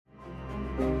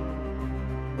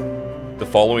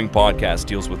following podcast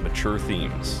deals with mature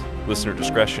themes. Listener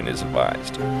discretion is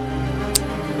advised.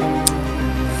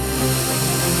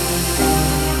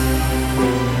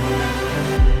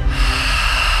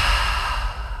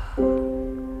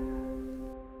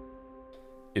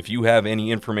 If you have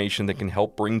any information that can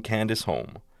help bring Kandice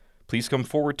home, please come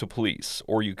forward to police,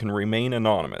 or you can remain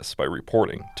anonymous by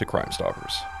reporting to Crime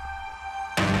Stoppers.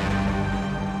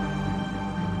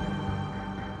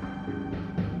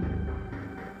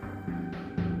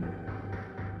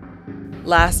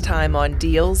 Last time on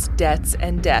Deals, Debts,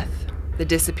 and Death, the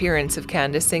disappearance of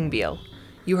Kandice Singhbiel.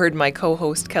 You heard my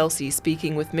co-host Kelsey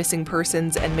speaking with missing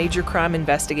persons and major crime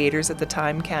investigators at the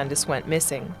time Kandice went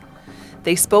missing.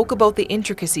 They spoke about the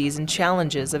intricacies and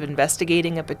challenges of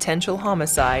investigating a potential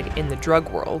homicide in the drug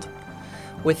world.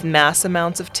 With mass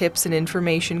amounts of tips and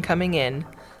information coming in,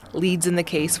 leads in the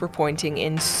case were pointing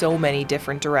in so many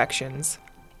different directions.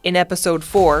 In episode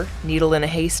 4, Needle in a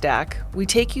Haystack, we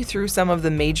take you through some of the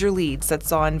major leads that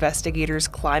saw investigators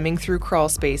climbing through crawl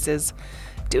spaces,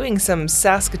 doing some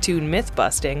Saskatoon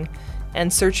myth-busting,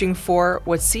 and searching for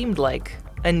what seemed like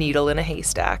a needle in a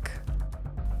haystack.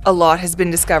 A lot has been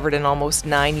discovered in almost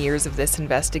 9 years of this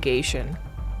investigation,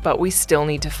 but we still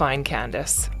need to find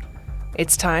Kandice.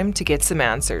 It's time to get some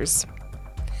answers.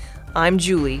 I'm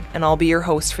Julie, and I'll be your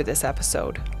host for this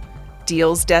episode.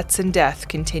 Deals, Debts, and Death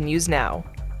continues now.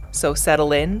 So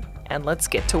settle in, and let's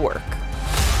get to work.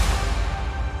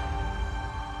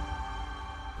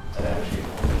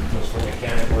 Just for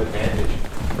mechanical advantage.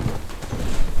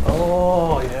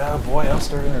 Oh, yeah, boy, I'm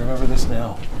starting to remember this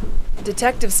now.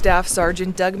 Detective Staff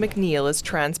Sergeant Doug McNeil is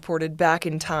transported back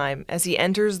in time as he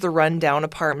enters the run-down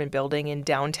apartment building in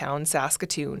downtown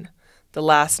Saskatoon, the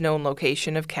last known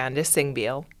location of Kandice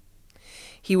Singhbiel.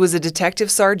 He was a detective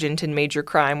sergeant in major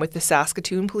crime with the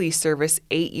Saskatoon Police Service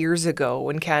 8 years ago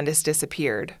when Kandice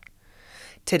disappeared.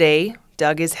 Today,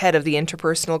 Doug is head of the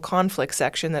interpersonal conflict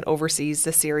section that oversees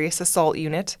the serious assault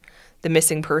unit, the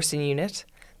missing person unit,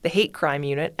 the hate crime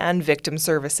unit, and victim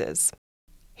services.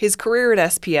 His career at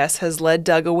SPS has led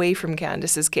Doug away from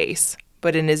Kandice's case,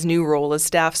 but in his new role as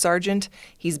staff sergeant,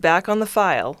 he's back on the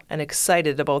file and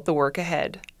excited about the work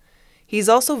ahead. He's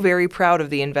also very proud of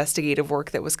the investigative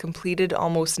work that was completed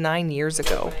almost 9 years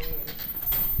ago.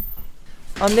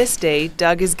 On this day,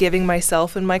 Doug is giving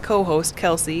myself and my co-host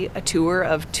Kelsey a tour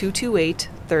of 228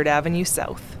 3rd Avenue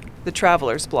South, the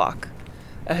Travelers Block,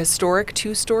 a historic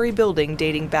 2-story building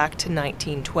dating back to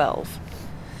 1912.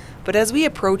 But as we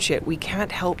approach it, we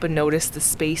can't help but notice the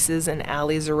spaces and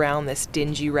alleys around this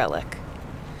dingy relic.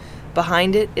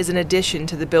 Behind it is an addition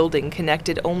to the building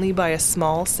connected only by a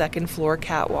small second-floor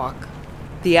catwalk.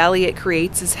 The alley it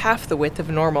creates is half the width of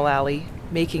a normal alley,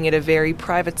 making it a very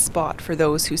private spot for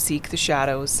those who seek the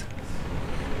shadows.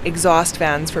 Exhaust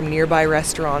fans from nearby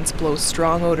restaurants blow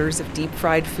strong odors of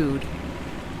deep-fried food.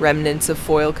 Remnants of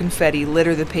foil confetti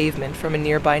litter the pavement from a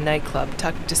nearby nightclub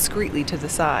tucked discreetly to the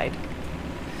side.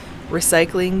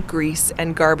 Recycling, grease,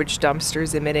 and garbage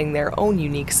dumpsters emitting their own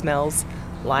unique smells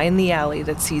line the alley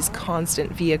that sees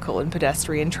constant vehicle and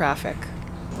pedestrian traffic.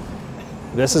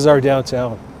 This is our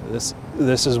downtown.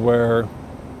 This is where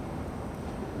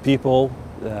people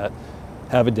that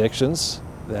have addictions,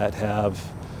 that have,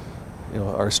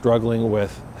 are struggling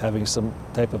with having some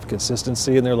type of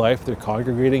consistency in their life, they're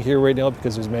congregating here right now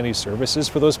because there's many services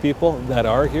for those people that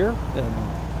are here,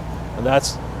 and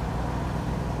that's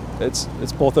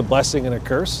it's both a blessing and a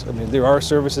curse. I mean, there are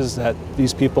services that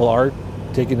these people are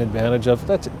taking advantage of,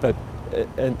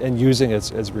 and using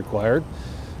as required.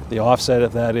 The offset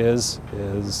of that is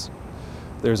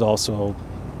there's also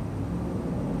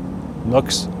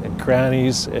nooks and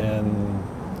crannies and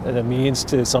a means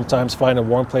to sometimes find a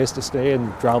warm place to stay,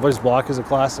 and Travelers Block is a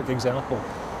classic example.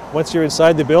 Once you're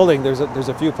inside the building, there's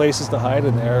a few places to hide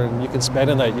in there, and you can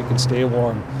spend a night, you can stay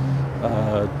warm.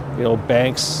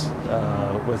 Banks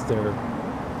with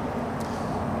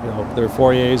their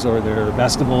foyers or their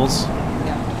vestibules.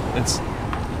 Yeah. It's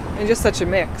and just such a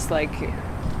mix, like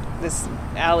this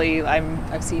alley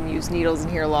I've seen use needles in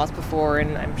here lots before,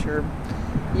 and I'm sure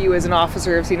you as an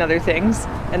officer have seen other things,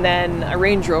 and then a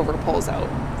Range Rover pulls out,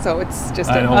 so it's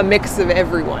just a mix of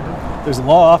everyone. There's a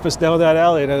law office down that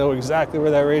alley, and I know exactly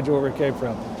where that Range Rover came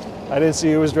from. I didn't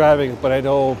see who was driving it, but I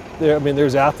know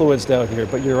there's affluence down here,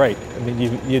 but you're right. I mean,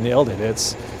 you nailed it.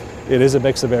 It is a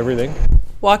mix of everything.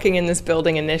 Walking in this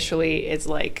building initially is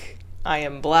like I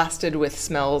am blasted with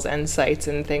smells and sights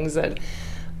and things that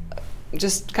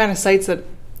just kind of sights that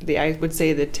I would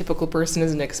say the typical person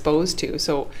isn't exposed to.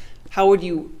 So how would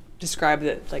you describe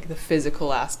the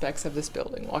physical aspects of this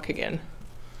building walking in?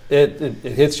 It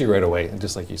hits you right away, and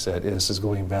just like you said, this is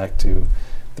going back to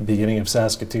the beginning of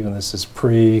Saskatoon. This is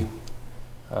pre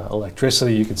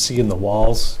Electricity you can see in the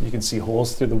walls. You can see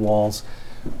holes through the walls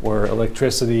where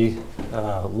electricity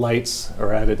lights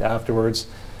are added afterwards.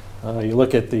 You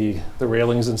look at the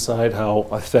railings inside, how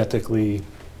authentically,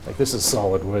 like this is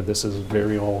solid wood, this is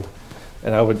very old.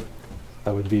 And I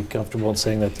would be comfortable in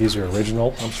saying that these are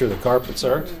original. I'm sure the carpets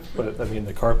aren't, but I mean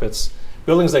the carpets,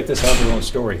 buildings like this have their own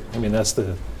story. I mean that's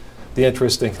the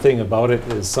interesting thing about it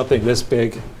is something this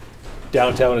big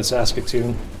downtown in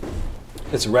Saskatoon,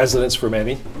 it's a residence for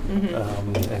many,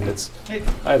 and it's,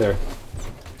 hi there.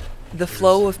 The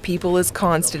flow of people is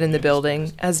constant in the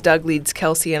building as Doug leads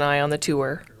Kelsey and I on the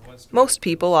tour. Most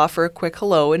people offer a quick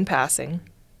hello in passing.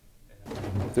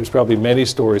 There's probably many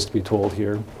stories to be told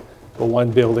here, but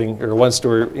one building or one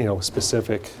story,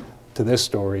 specific to this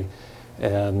story,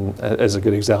 and as a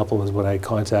good example is when I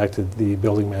contacted the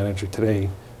building manager today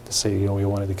to say, we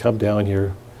wanted to come down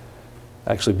here,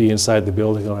 actually be inside the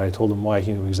building, and I told him why.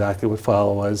 He knew exactly what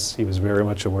file it was. He was very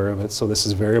much aware of it. So this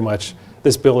is very much,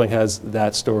 this building has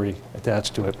that story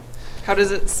attached to it. How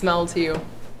does it smell to you?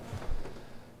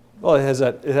 Well, it has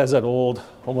that old,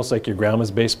 almost like your grandma's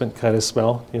basement kind of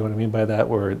smell. You know what I mean by that,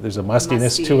 where there's a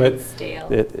mustiness to it.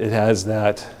 Stale. It has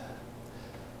that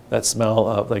smell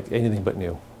of like anything but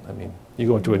new. I mean, you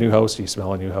go into a new house, you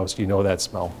smell a new house, you know that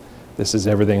smell. This is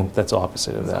everything that's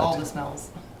opposite of that. All the smells.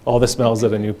 All the smells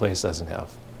that a new place doesn't have.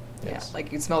 Yes. Yeah,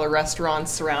 like you smell the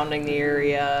restaurants surrounding the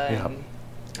area. Yeah.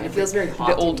 And it feels very hot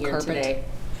the old in here carpet. today.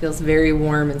 Feels very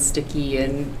warm and sticky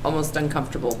and almost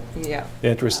uncomfortable. Yeah. The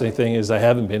interesting thing is I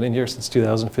haven't been in here since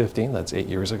 2015. That's 8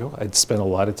 years ago. I'd spent a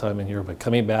lot of time in here, but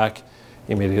coming back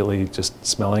immediately, just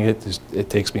smelling it, it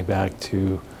takes me back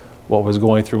to what was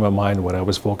going through my mind, what I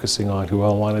was focusing on, who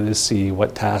I wanted to see,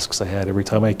 what tasks I had every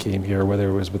time I came here, whether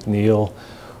it was with Neil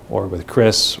or with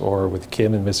Chris or with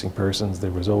Kim and Missing Persons.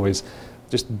 There was always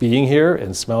just being here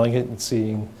and smelling it and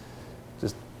seeing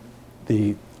just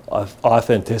the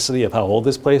authenticity of how old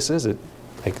this place is.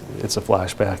 It's a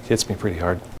flashback. It hits me pretty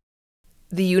hard.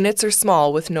 The units are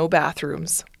small with no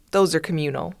bathrooms. Those are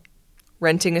communal.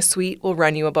 Renting a suite will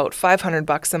run you about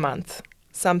 $500 a month,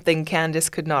 something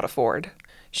Kandice could not afford.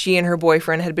 She and her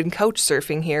boyfriend had been couch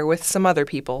surfing here with some other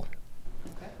people.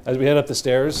 As we head up the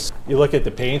stairs, you look at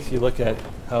the paint, you look at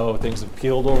how things have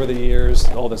peeled over the years,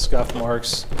 all the scuff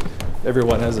marks.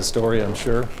 Everyone has a story, I'm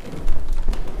sure.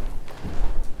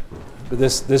 But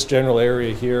this general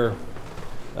area here,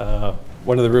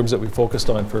 one of the rooms that we focused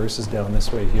on first is down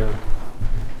this way here.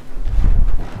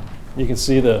 You can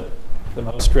see the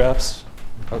mouse traps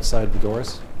outside the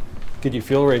doors. Could you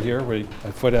feel right here where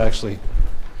my foot actually,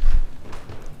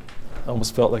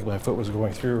 almost felt like my foot was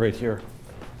going through right here.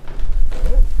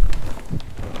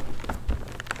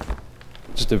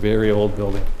 Just a very old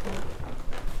building.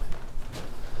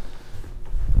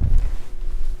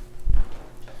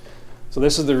 So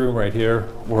this is the room right here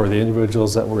where the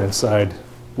individuals that were inside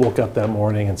woke up that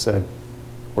morning and said,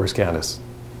 "Where's Kandice?"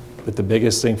 But the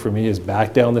biggest thing for me is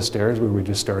back down the stairs where we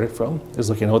just started from, is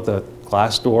looking out the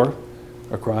glass door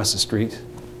across the street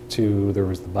to, there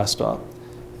was the bus stop.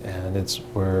 And it's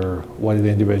where one of the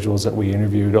individuals that we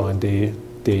interviewed on day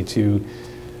 2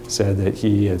 said that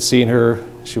he had seen her,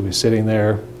 she was sitting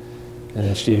there, and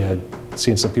then she had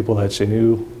seen some people that she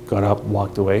knew, got up,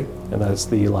 walked away, and that's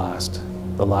the last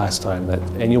time that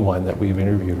anyone that we've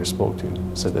interviewed or spoke to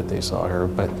said that they saw her.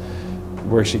 But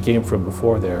where she came from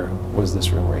before there was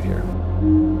this room right here.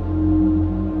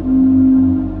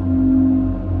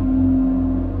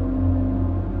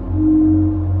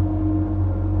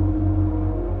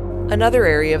 Another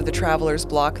area of the traveler's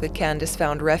block that Kandice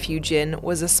found refuge in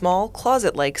was a small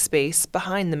closet-like space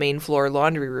behind the main floor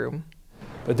laundry room.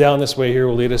 But down this way here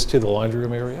will lead us to the laundry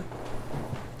room area.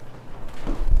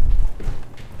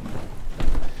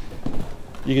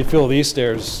 You can feel these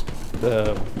stairs.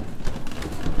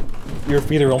 Your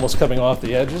feet are almost coming off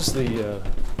the edges. The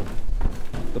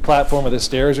platform of the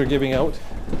stairs are giving out.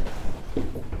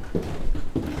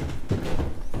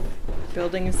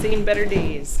 Building has seen better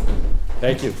days.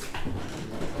 Thank you.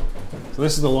 So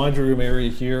this is the laundry room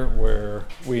area here where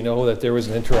we know that there was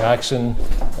an interaction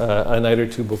a night or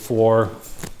two before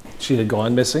she had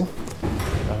gone missing.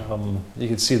 You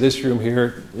can see this room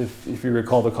here. If you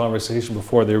recall the conversation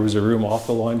before, there was a room off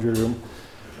the laundry room,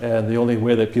 and the only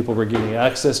way that people were getting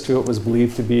access to it was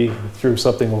believed to be through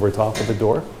something over top of the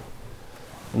door.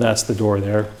 And that's the door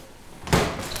there.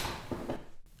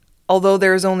 Although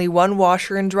there is only one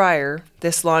washer and dryer,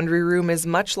 this laundry room is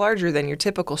much larger than your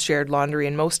typical shared laundry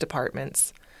in most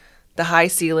apartments. The high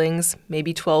ceilings,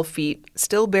 maybe 12 feet,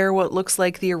 still bear what looks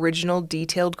like the original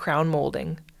detailed crown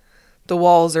molding. The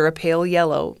walls are a pale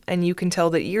yellow, and you can tell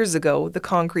that years ago the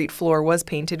concrete floor was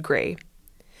painted gray.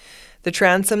 The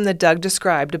transom that Doug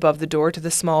described above the door to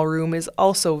the small room is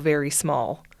also very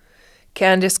small.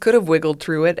 Kandice could have wiggled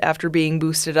through it after being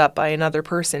boosted up by another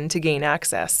person to gain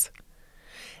access.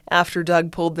 After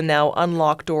Doug pulled the now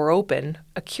unlocked door open,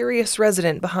 a curious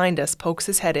resident behind us pokes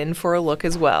his head in for a look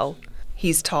as well.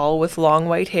 He's tall with long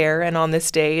white hair and on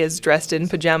this day is dressed in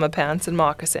pajama pants and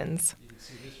moccasins.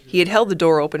 He had held the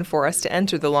door open for us to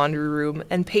enter the laundry room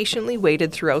and patiently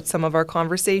waited throughout some of our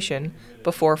conversation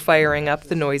before firing up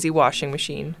the noisy washing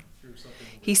machine.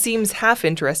 He seems half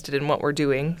interested in what we're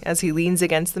doing as he leans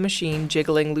against the machine,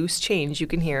 jiggling loose change you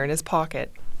can hear in his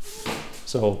pocket.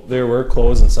 So there were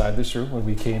clothes inside this room when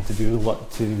we came to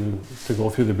go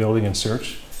through the building and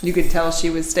search. You could tell she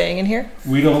was staying in here?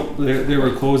 We don't. There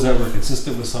were clothes that were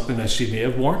consistent with something that she may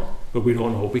have worn, but we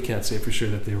don't know. We can't say for sure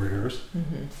that they were hers.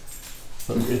 Mm-hmm.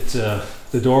 But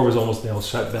the door was almost nailed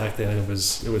shut back then. It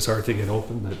was hard to get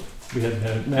open, but we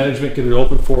had management get it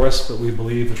open for us. But we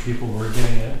believe that people were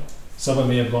getting in. Someone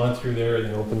may have gone through there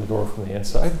and opened the door from the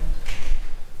inside.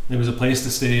 There was a place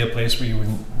to stay, a place where you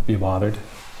wouldn't be bothered.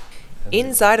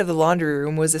 Inside of the laundry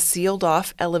room was a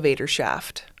sealed-off elevator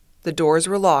shaft. The doors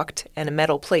were locked, and a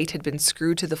metal plate had been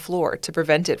screwed to the floor to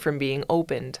prevent it from being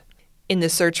opened. In the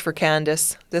search for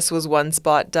Kandice, this was one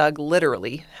spot Doug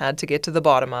literally had to get to the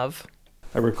bottom of.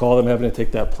 I recall them having to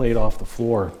take that plate off the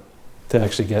floor to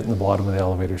actually get in the bottom of the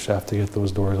elevator shaft to get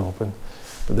those doors open.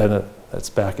 But then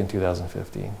that's back in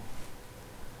 2015.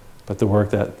 But the work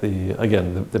that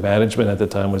the management at the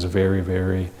time was very,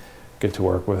 very good to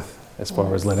work with as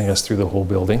far as letting us through the whole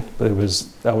building. But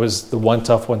that was the one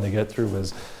tough one to get through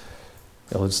was,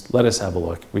 just let us have a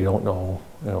look. We don't know,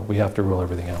 we have to rule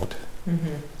everything out.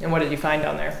 Mm-hmm. And what did you find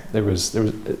down there? There's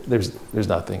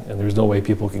nothing, and there's no way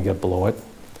people can get below it.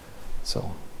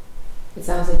 So It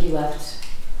sounds like you left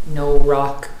no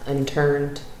rock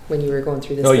unturned when you were going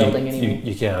through this building anyway.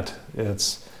 You can't.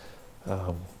 It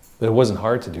wasn't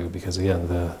hard to do because again,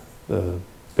 the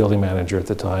building manager at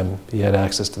the time, he had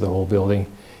access to the whole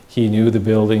building. He knew the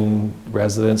building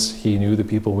residents. He knew the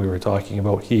people we were talking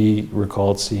about. He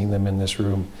recalled seeing them in this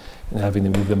room and having to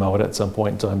move them out at some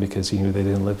point in time because he knew they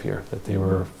didn't live here, that they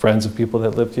were friends of people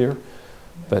that lived here.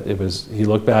 But he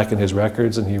looked back in his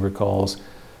records and he recalls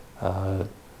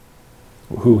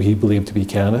who he believed to be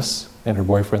Kandice and her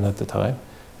boyfriend at the time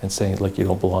and saying, look, you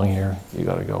don't belong here, you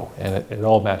gotta go. And it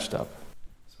all matched up.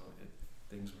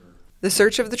 The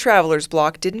search of the traveler's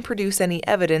block didn't produce any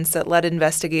evidence that led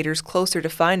investigators closer to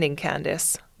finding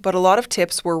Kandice, but a lot of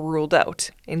tips were ruled out,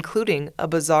 including a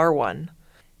bizarre one.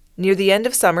 Near the end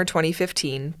of summer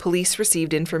 2015, police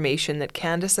received information that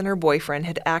Kandice and her boyfriend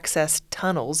had accessed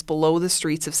tunnels below the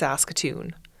streets of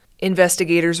Saskatoon.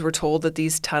 Investigators were told that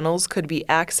these tunnels could be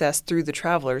accessed through the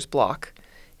traveler's block,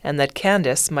 and that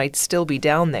Kandice might still be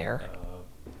down there.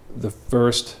 The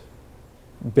first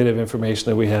bit of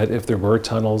information that we had, if there were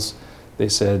tunnels, they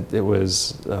said it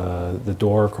was the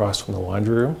door across from the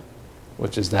laundry room,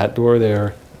 which is that door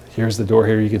there. Here's the door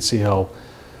here. You can see how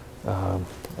I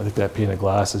think that pane of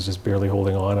glass is just barely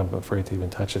holding on. I'm afraid to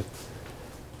even touch it.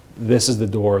 This is the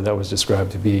door that was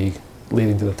described to be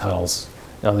leading to the tunnels.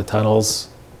 Now the tunnels,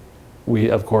 we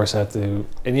of course have to,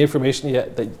 any information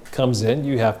that comes in,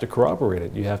 you have to corroborate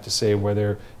it. You have to say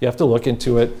whether, you have to look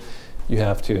into it, you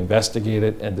have to investigate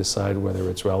it and decide whether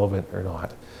it's relevant or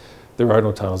not. There are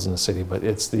no tunnels in the city, but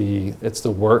it's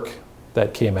the work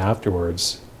that came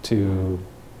afterwards to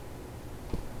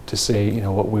say,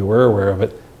 what we were aware of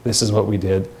it, this is what we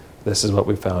did, this is what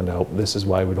we found out, this is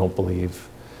why we don't believe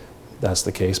that's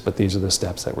the case, but these are the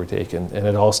steps that were taken. And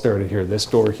it all started here. This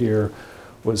door here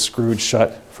was screwed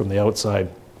shut from the outside.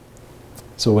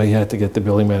 So we had to get the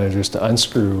building managers to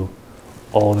unscrew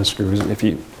all the screws. I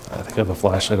think I have a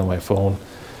flashlight on my phone.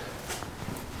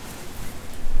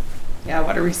 Yeah,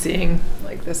 what are we seeing?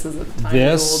 Like, this is a tiny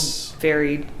old,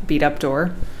 very beat up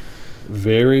door.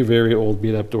 Very, very old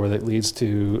beat up door that leads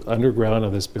to underground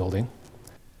of this building.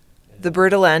 The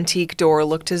brittle antique door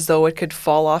looked as though it could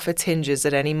fall off its hinges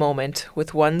at any moment,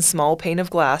 with one small pane of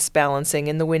glass balancing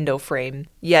in the window frame,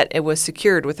 yet it was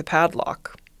secured with a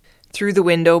padlock. Through the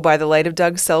window, by the light of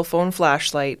Doug's cell phone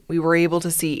flashlight, we were able to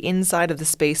see inside of the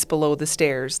space below the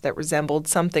stairs that resembled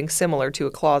something similar to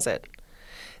a closet.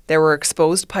 There were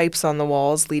exposed pipes on the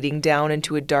walls leading down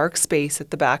into a dark space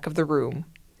at the back of the room.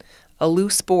 A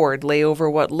loose board lay over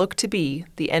what looked to be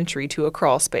the entry to a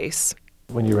crawl space.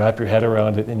 When you wrap your head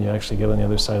around it and you actually get on the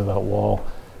other side of that wall,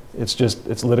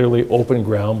 it's literally open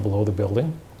ground below the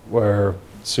building where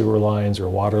sewer lines or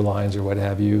water lines or what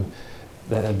have you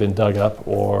that had been dug up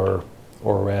or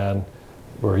ran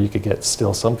where you could get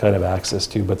still some kind of access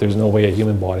to, but there's no way a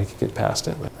human body could get past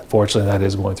it. Unfortunately, that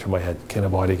is going through my head. Can a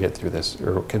body get through this?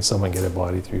 Or can someone get a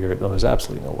body through here? No, there's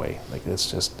absolutely no way. Like,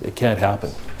 it's just, it can't happen.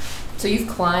 So you've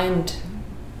climbed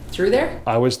through there?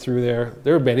 I was through there.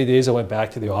 There were many days I went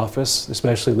back to the office,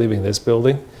 especially leaving this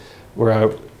building, where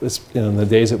I was, in the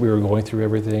days that we were going through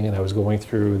everything and I was going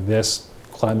through this,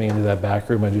 climbing into that back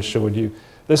room I just showed you.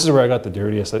 This is where I got the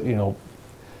dirtiest. You know,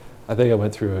 I think I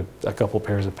went through a couple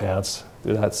pairs of pants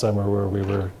that summer where we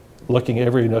were looking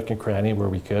every nook and cranny where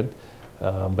we could.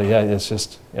 But yeah, it's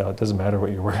just, you know, it doesn't matter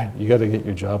what you're wearing. You got to get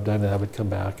your job done, and I would come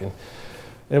back. And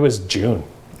it was June,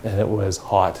 and it was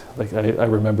hot. Like, I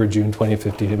remember June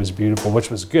 2015, it was beautiful, which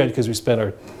was good because we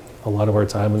spent a lot of our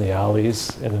time in the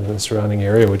alleys and in the surrounding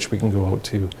area, which we can go out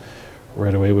to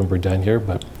right away when we're done here.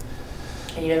 But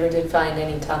And you never did find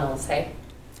any tunnels, hey?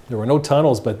 there were no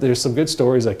tunnels, but there's some good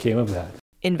stories that came of that.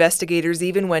 Investigators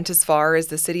even went as far as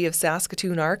the City of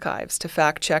Saskatoon archives to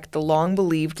fact-check the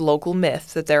long-believed local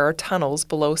myth that there are tunnels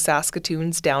below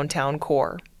Saskatoon's downtown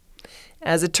core.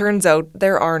 As it turns out,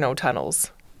 there are no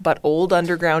tunnels, but old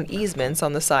underground easements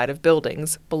on the side of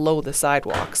buildings below the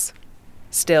sidewalks.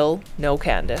 Still, no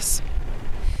Kandice.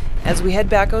 As we head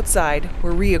back outside,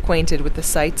 we're reacquainted with the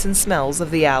sights and smells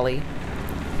of the alley.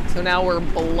 So now we're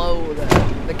below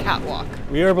the catwalk.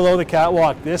 We are below the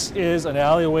catwalk. This is an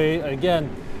alleyway.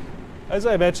 Again, as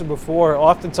I mentioned before,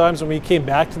 oftentimes when we came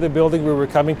back to the building, we were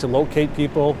coming to locate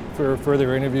people for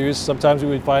further interviews. Sometimes we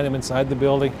would find them inside the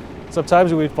building.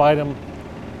 Sometimes we would find them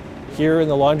here in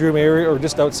the laundry room area or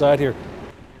just outside here.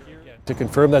 To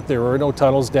confirm that there were no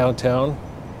tunnels downtown,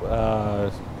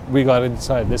 we got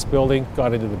inside this building,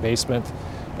 got into the basement,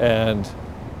 and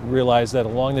realized that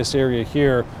along this area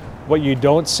here, what you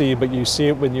don't see, but you see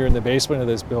it when you're in the basement of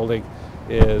this building,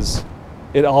 is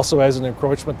it also has an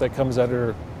encroachment that comes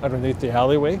underneath the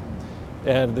alleyway.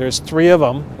 And there's 3 of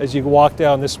them as you walk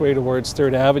down this way towards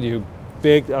 3rd Avenue.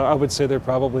 Big, I would say they're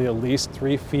probably at least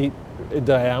 3 feet in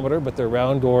diameter, but they're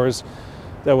round doors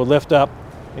that would lift up,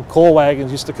 and coal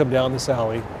wagons used to come down this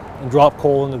alley and drop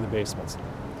coal into the basements.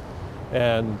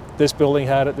 And this building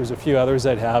had it, there's a few others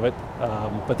that have it,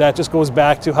 but that just goes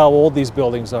back to how old these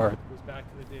buildings are.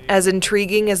 As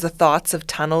intriguing as the thoughts of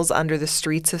tunnels under the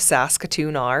streets of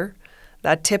Saskatoon are,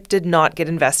 that tip did not get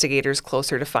investigators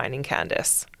closer to finding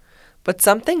Kandice. But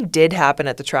something did happen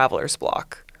at the Travelers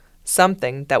Block.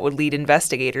 Something that would lead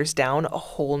investigators down a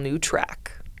whole new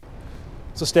track.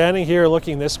 So standing here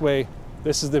looking this way,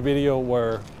 this is the video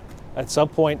where at some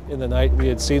point in the night we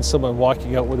had seen someone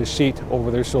walking out with a sheet over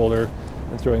their shoulder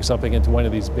and throwing something into one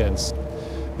of these bins.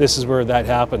 This is where that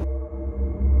happened.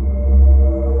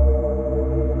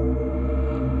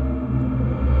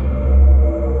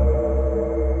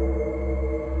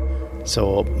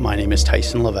 So my name is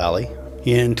Tyson LaValle.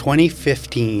 In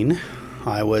 2015,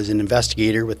 I was an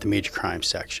investigator with the Major Crime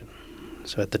Section.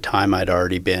 So at the time, I'd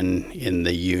already been in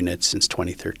the unit since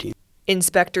 2013.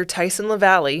 Inspector Tyson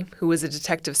LaValle, who was a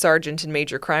detective sergeant in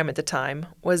major crime at the time,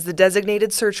 was the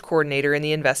designated search coordinator in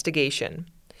the investigation.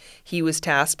 He was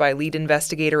tasked by lead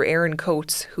investigator Aaron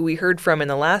Coates, who we heard from in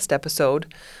the last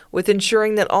episode, with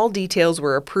ensuring that all details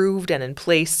were approved and in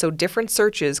place so different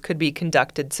searches could be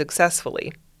conducted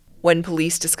successfully. When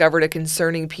police discovered a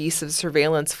concerning piece of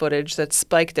surveillance footage that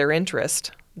spiked their interest,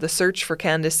 the search for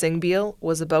Kandice Singbeil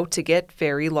was about to get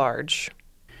very large.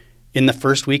 In the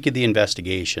first week of the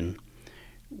investigation,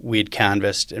 we had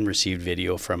canvassed and received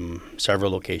video from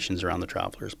several locations around the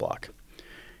Travelers Block.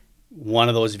 One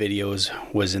of those videos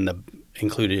was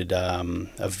included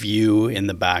a view in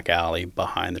the back alley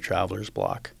behind the Travelers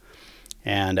Block.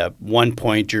 And at one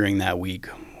point during that week,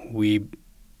 we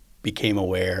became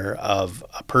aware of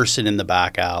a person in the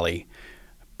back alley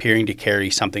appearing to carry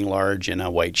something large in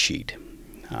a white sheet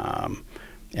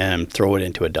and throw it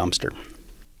into a dumpster.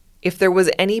 If there was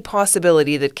any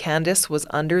possibility that Kandice was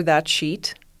under that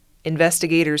sheet,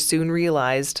 investigators soon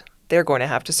realized they're going to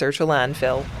have to search a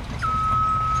landfill.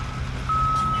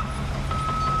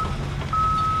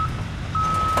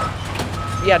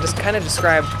 Yeah, just kind of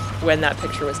describe when that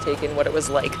picture was taken, what it was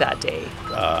like that day.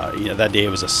 That day it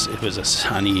was a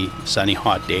sunny,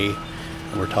 hot day.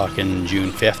 We're talking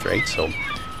June 5th, right? So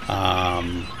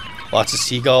lots of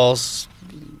seagulls,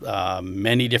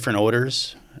 many different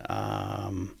odors.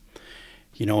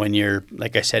 And you're,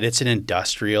 like I said, it's an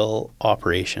industrial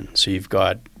operation. So you've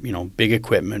got, big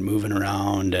equipment moving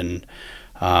around. And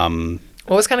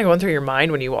what was kind of going through your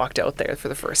mind when you walked out there for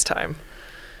the first time?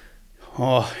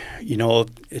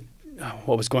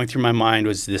 What was going through my mind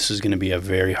was this is going to be a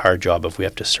very hard job if we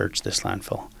have to search this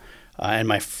landfill. And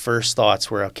my first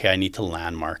thoughts were, okay, I need to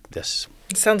landmark this.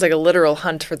 It sounds like a literal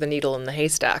hunt for the needle in the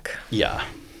haystack. Yeah.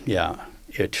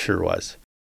 It sure was.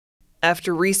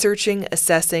 After researching,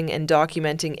 assessing, and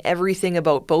documenting everything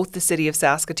about both the City of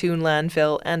Saskatoon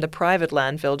landfill and a private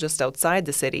landfill just outside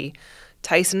the city,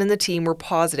 Tyson and the team were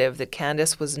positive that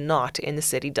Kandice was not in the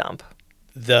city dump.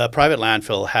 The private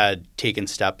landfill had taken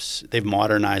steps. They've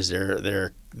modernized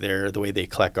their the way they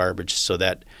collect garbage so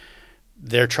that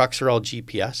their trucks are all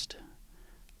GPSed.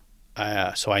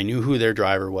 So I knew who their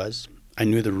driver was. I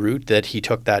knew the route that he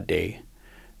took that day,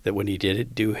 that when he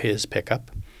do his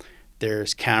pickup.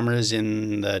 There's cameras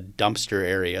in the dumpster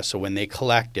area, so when they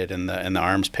collect it and the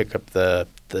arms pick up the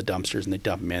dumpsters and they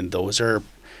dump them in, those are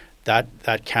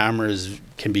that cameras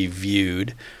can be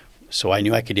viewed. So I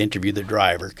knew I could interview the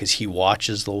driver because he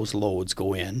watches those loads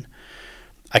go in.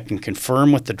 I can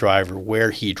confirm with the driver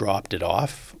where he dropped it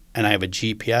off, and I have a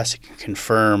GPS that can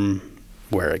confirm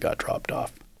where it got dropped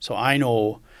off. So I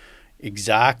know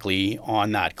exactly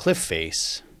on that cliff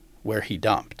face where he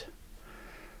dumped.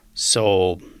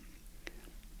 So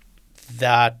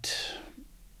that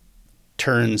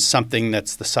turns something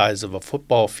that's the size of a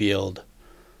football field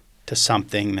to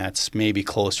something that's maybe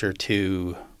closer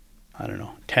to, I don't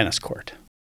know, tennis court.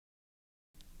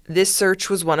 This search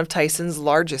was one of Tyson's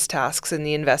largest tasks in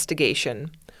the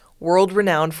investigation.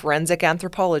 World-renowned forensic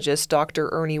anthropologist Dr.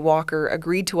 Ernie Walker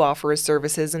agreed to offer his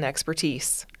services and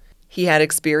expertise. He had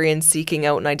experience seeking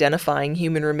out and identifying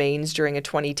human remains during a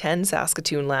 2010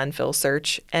 Saskatoon landfill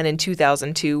search, and in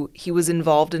 2002, he was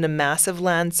involved in a massive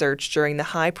land search during the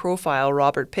high-profile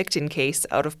Robert Picton case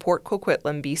out of Port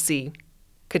Coquitlam, BC.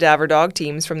 Cadaver dog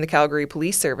teams from the Calgary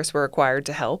Police Service were required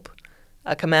to help.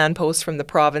 A command post from the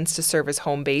province to serve as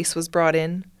home base was brought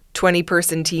in.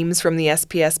 20-person teams from the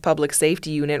SPS Public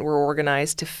Safety Unit were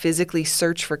organized to physically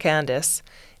search for Kandice,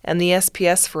 and the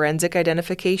SPS Forensic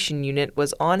Identification Unit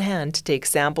was on hand to take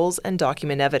samples and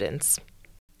document evidence.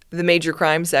 The Major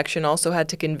Crime Section also had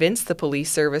to convince the police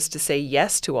service to say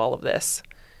yes to all of this.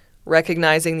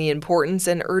 Recognizing the importance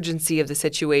and urgency of the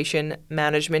situation,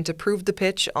 management approved the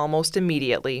pitch almost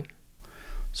immediately.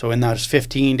 So in those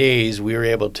 15 days, we were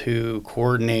able to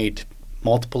coordinate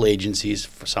multiple agencies,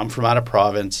 some from out of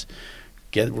province,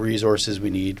 get resources we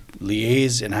need,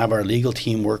 liaise and have our legal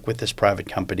team work with this private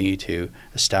company to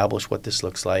establish what this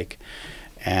looks like,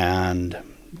 and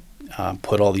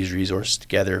put all these resources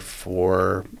together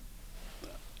for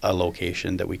a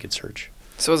location that we could search.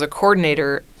 So as a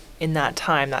coordinator in that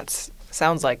time, that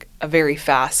sounds like a very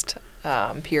fast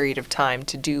period of time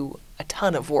to do a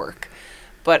ton of work.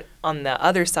 But on the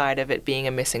other side of it being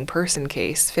a missing person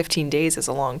case, 15 days is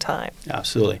a long time.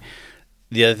 Absolutely.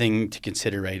 The other thing to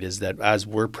consider, right, is that as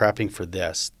we're prepping for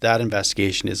this, that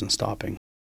investigation isn't stopping.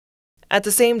 At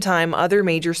the same time, other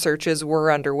major searches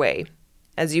were underway.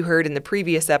 As you heard in the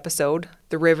previous episode,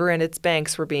 the river and its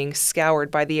banks were being scoured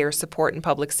by the air support and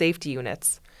public safety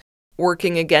units.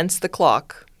 Working against the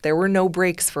clock, there were no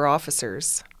breaks for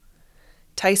officers.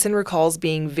 Tyson recalls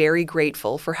being very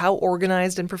grateful for how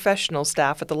organized and professional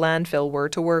staff at the landfill were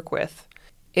to work with.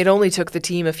 It only took the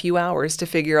team a few hours to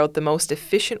figure out the most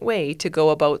efficient way to go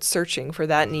about searching for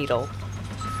that needle.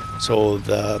 So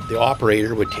the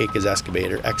operator would take his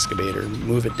excavator,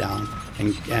 move it down,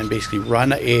 and basically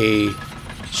run a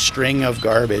string of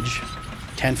garbage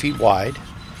 10 feet wide,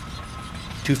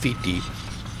 2 feet deep,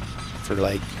 for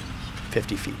like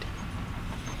 50 feet.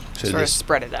 So sort of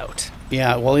spread it out.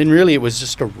 Yeah, well, and really it was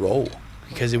just a row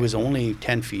because it was only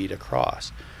 10 feet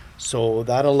across. So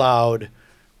that allowed,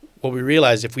 what we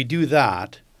realized, if we do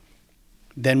that,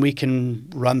 then we can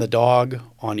run the dog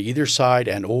on either side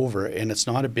and over, and it's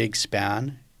not a big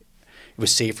span. It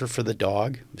was safer for the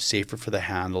dog, it was safer for the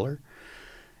handler.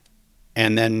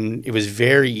 And then it was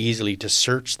very easily to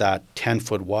search that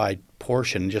 10-foot wide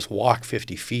portion and just walk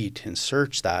 50 feet and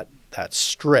search that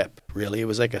strip, really. It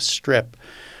was like a strip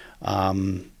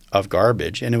of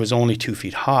garbage, and it was only 2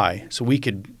 feet high. So we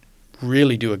could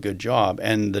really do a good job,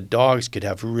 and the dogs could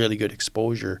have really good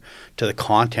exposure to the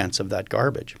contents of that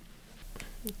garbage.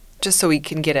 Just so we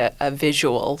can get a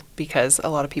visual, because a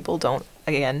lot of people don't,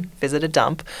 again, visit a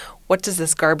dump. What does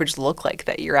this garbage look like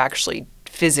that you're actually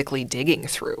physically digging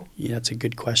through? Yeah, that's a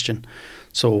good question.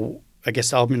 So I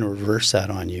guess I'm going to reverse that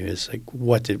on you, is like,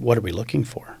 what are we looking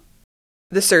for?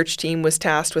 The search team was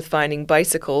tasked with finding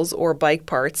bicycles or bike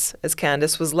parts, as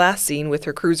Kandice was last seen with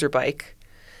her cruiser bike.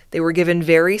 They were given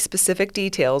very specific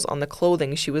details on the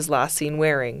clothing she was last seen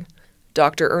wearing.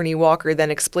 Dr. Ernie Walker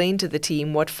then explained to the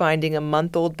team what finding a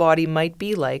month-old body might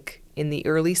be like in the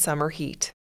early summer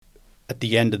heat. At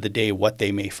the end of the day, what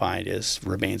they may find is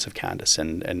remains of Kandice,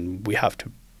 and we have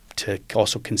to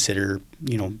also consider,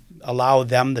 allow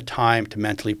them the time to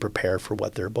mentally prepare for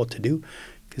what they're about to do,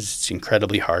 because it's an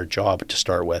incredibly hard job to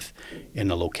start with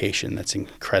in a location that's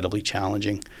incredibly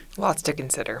challenging. Lots to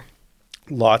consider.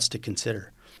 Lots to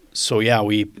consider. So yeah,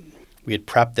 we had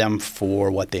prepped them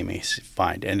for what they may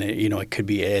find, and it could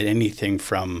be anything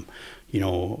from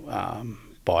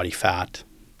body fat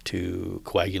to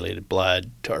coagulated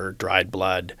blood or dried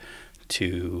blood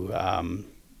to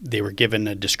they were given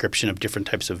a description of different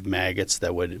types of maggots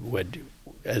that would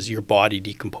as your body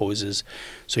decomposes.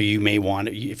 So you may want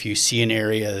to, if you see an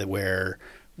area where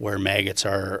maggots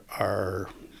are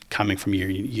coming from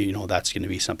that's going to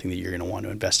be something that you're going to want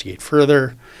to investigate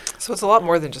further. So it's a lot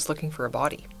more than just looking for a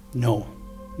body. No,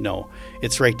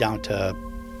 it's right down to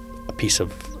a piece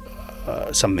of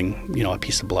something, a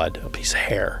piece of blood, a piece of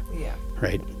hair. Yeah.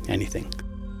 Right? Anything.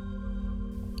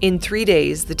 In 3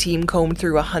 days, the team combed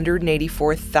through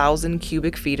 184,000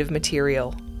 cubic feet of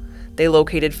material. They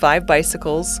located 5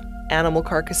 bicycles, animal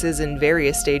carcasses in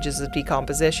various stages of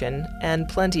decomposition, and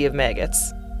plenty of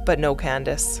maggots, but no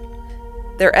Kandice.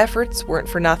 Their efforts weren't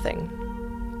for nothing.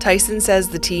 Tyson says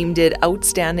the team did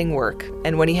outstanding work,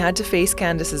 and when he had to face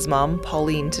Kandice's mom,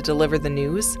 Pauline, to deliver the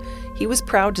news, he was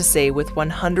proud to say with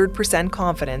 100%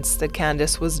 confidence that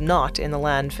Kandice was not in the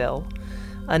landfill,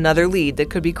 another lead that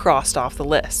could be crossed off the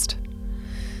list.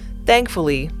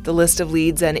 Thankfully, the list of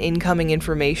leads and incoming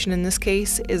information in this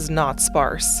case is not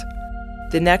sparse.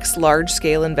 The next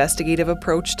large-scale investigative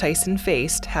approach Tyson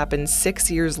faced happened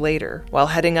 6 years later while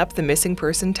heading up the missing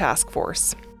person task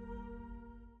force.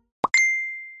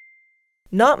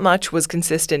 Not much was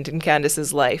consistent in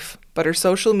Kandice's life, but her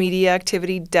social media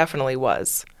activity definitely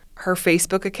was. Her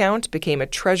Facebook account became a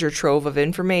treasure trove of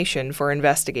information for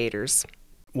investigators.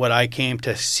 What I came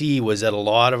to see was that a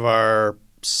lot of our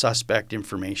suspect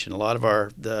information, a lot of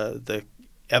the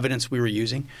evidence we were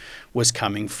using was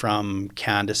coming from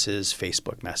Kandice's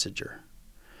Facebook Messenger.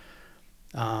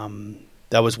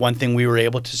 That was one thing we were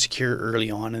able to secure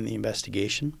early on in the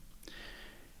investigation.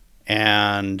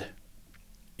 And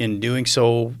in doing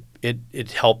so,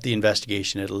 it helped the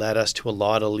investigation. It led us to a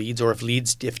lot of leads, or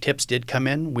if tips did come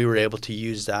in, we were able to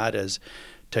use that as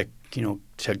to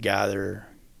gather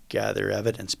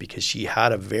evidence, because she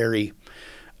had a very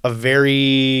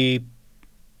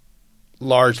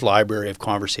large library of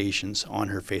conversations on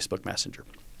her Facebook Messenger.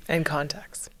 And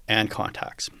contacts. And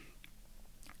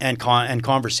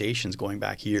conversations going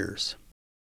back years.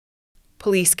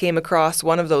 Police came across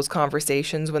one of those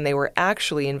conversations when they were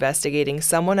actually investigating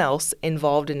someone else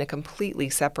involved in a completely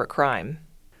separate crime.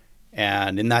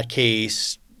 And in that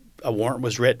case, a warrant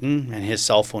was written and his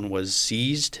cell phone was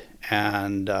seized.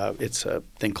 And it's a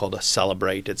thing called a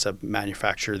Celebrate. It's a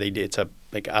manufacturer. It's a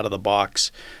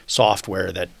out-of-the-box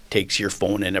software that takes your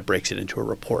phone and it breaks it into a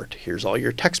report. Here's all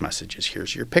your text messages.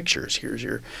 Here's your pictures.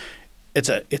 It's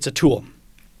a tool.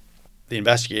 The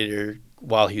investigator,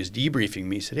 while he was debriefing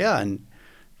me, said, "Yeah, and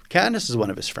Kandice is one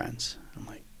of his friends." I'm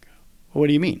like, "What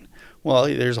do you mean?" "Well,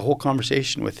 there's a whole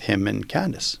conversation with him and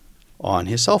Kandice on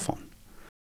his cell phone."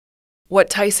 What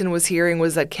Tyson was hearing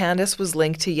was that Kandice was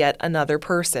linked to yet another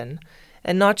person,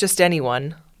 and not just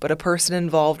anyone, but a person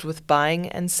involved with buying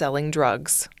and selling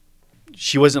drugs.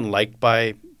 She wasn't liked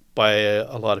by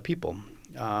a lot of people.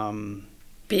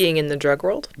 Being in the drug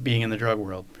world? Being in the drug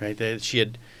world, right?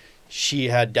 She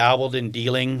had dabbled in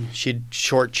dealing. She'd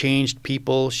shortchanged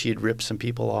people. She had ripped some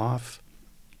people off.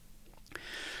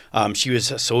 She was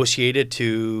associated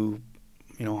to,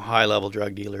 high-level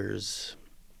drug dealers.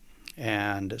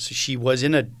 And so she was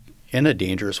in a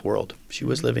dangerous world. She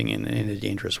was living in a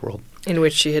dangerous world. In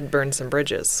which she had burned some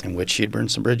bridges.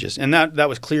 And that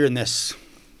was clear in this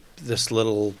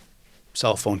little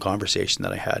cell phone conversation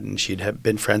that I had. And she'd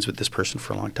been friends with this person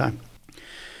for a long time.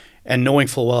 And knowing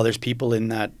full well there's people in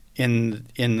that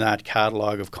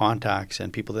catalog of contacts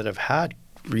and people that have had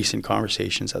recent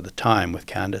conversations at the time with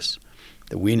Kandice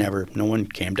that no one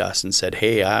came to us and said,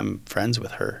 "Hey, I'm friends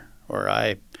with her," or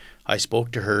I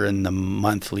spoke to her in the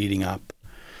month leading up.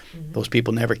 Mm-hmm. Those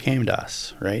people never came to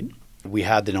us, right? We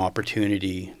had an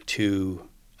opportunity to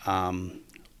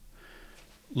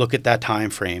look at that time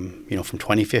frame, from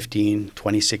 2015,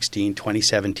 2016,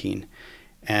 2017,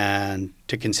 and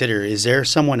to consider, is there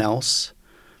someone else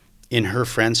in her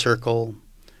friend circle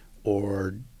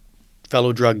or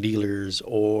fellow drug dealers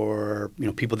or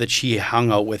people that she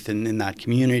hung out with in that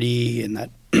community, in that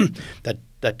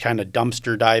that kind of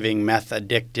dumpster diving, meth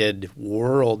addicted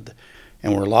world,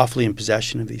 and we're lawfully in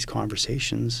possession of these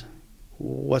conversations?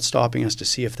 What's stopping us to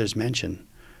see if there's mention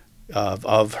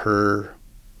of her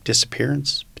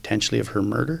disappearance, potentially of her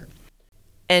murder?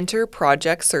 Enter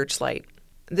Project Searchlight.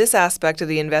 This aspect of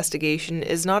the investigation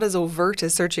is not as overt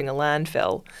as searching a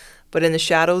landfill, But in the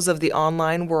shadows of the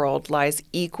online world lies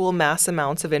equal mass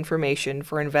amounts of information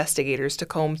for investigators to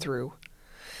comb through.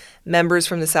 Members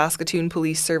from the Saskatoon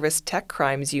Police Service Tech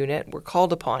Crimes Unit were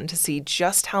called upon to see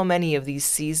just how many of these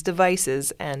seized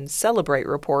devices and Celebrate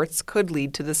reports could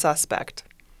lead to the suspect.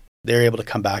 They're able to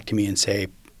come back to me and say,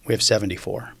 we have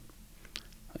 74.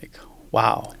 Like,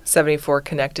 wow. 74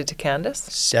 connected to Kandice?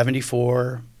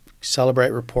 74 Celebrate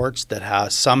reports that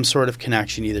has some sort of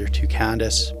connection either to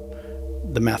Kandice,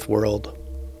 the meth world,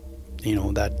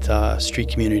 that street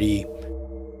community.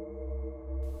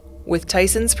 With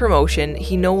Tyson's promotion,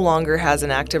 he no longer has an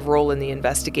active role in the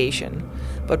investigation,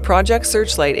 but Project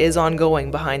Searchlight is ongoing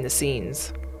behind the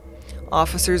scenes.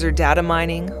 Officers are data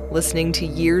mining, listening to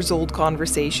years-old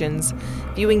conversations,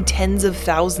 viewing tens of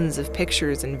thousands of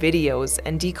pictures and videos,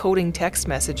 and decoding text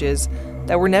messages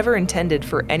that were never intended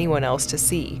for anyone else to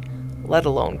see, let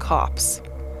alone cops.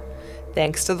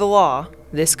 Thanks to the law,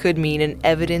 this could mean an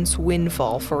evidence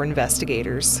windfall for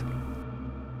investigators.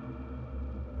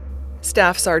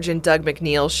 Staff Sergeant Doug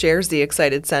McNeil shares the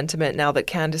excited sentiment now that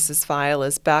Kandice's file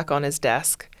is back on his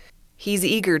desk. He's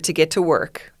eager to get to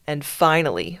work and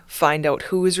finally find out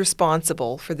who is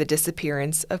responsible for the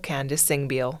disappearance of Kandice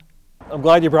Singbeil. I'm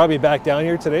glad you brought me back down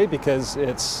here today because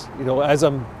it's, as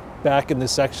I'm back in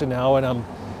this section now and I'm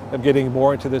getting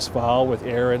more into this file with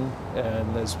Aaron,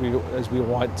 and as we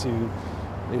want to,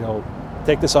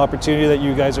 take this opportunity that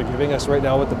you guys are giving us right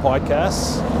now with the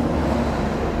podcasts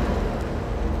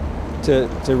to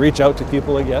reach out to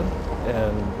people again,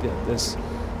 and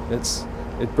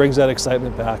it brings that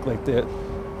excitement back, like the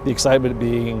excitement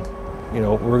being,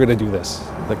 we're going to do this,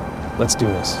 like let's do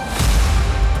this.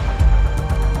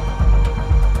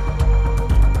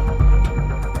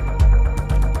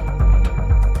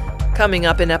 Coming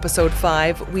up in episode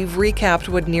 5, we've recapped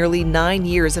what nearly 9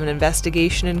 years of an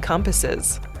investigation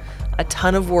encompasses. A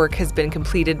ton of work has been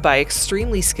completed by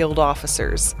extremely skilled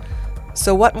officers.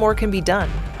 So what more can be done?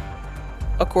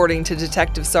 According to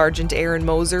Detective Sergeant Aaron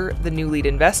Moser, the new lead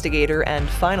investigator and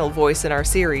final voice in our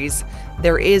series,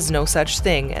 there is no such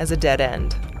thing as a dead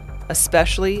end,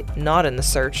 especially not in the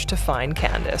search to find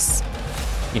Kandice.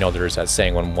 There's that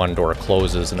saying, when one door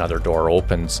closes, another door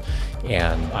opens,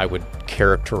 and I would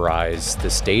characterize the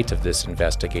state of this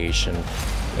investigation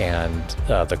and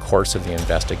the course of the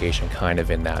investigation kind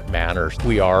of in that manner.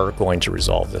 We are going to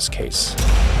resolve this case.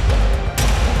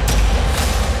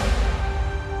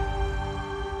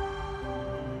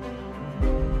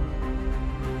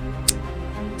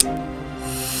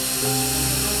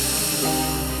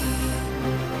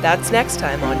 That's next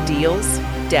time on Deals,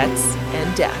 Debts,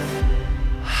 and Death.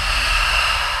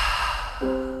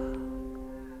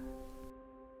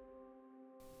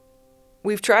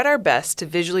 We've tried our best to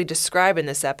visually describe in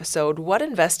this episode what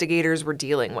investigators were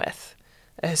dealing with.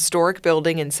 A historic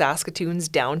building in Saskatoon's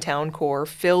downtown core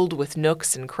filled with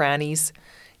nooks and crannies,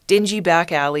 dingy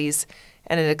back alleys,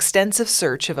 and an extensive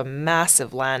search of a massive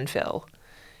landfill.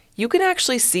 You can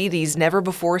actually see these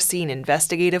never-before-seen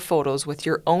investigative photos with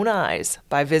your own eyes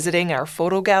by visiting our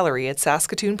photo gallery at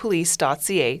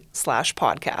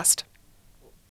saskatoonpolice.ca/podcast.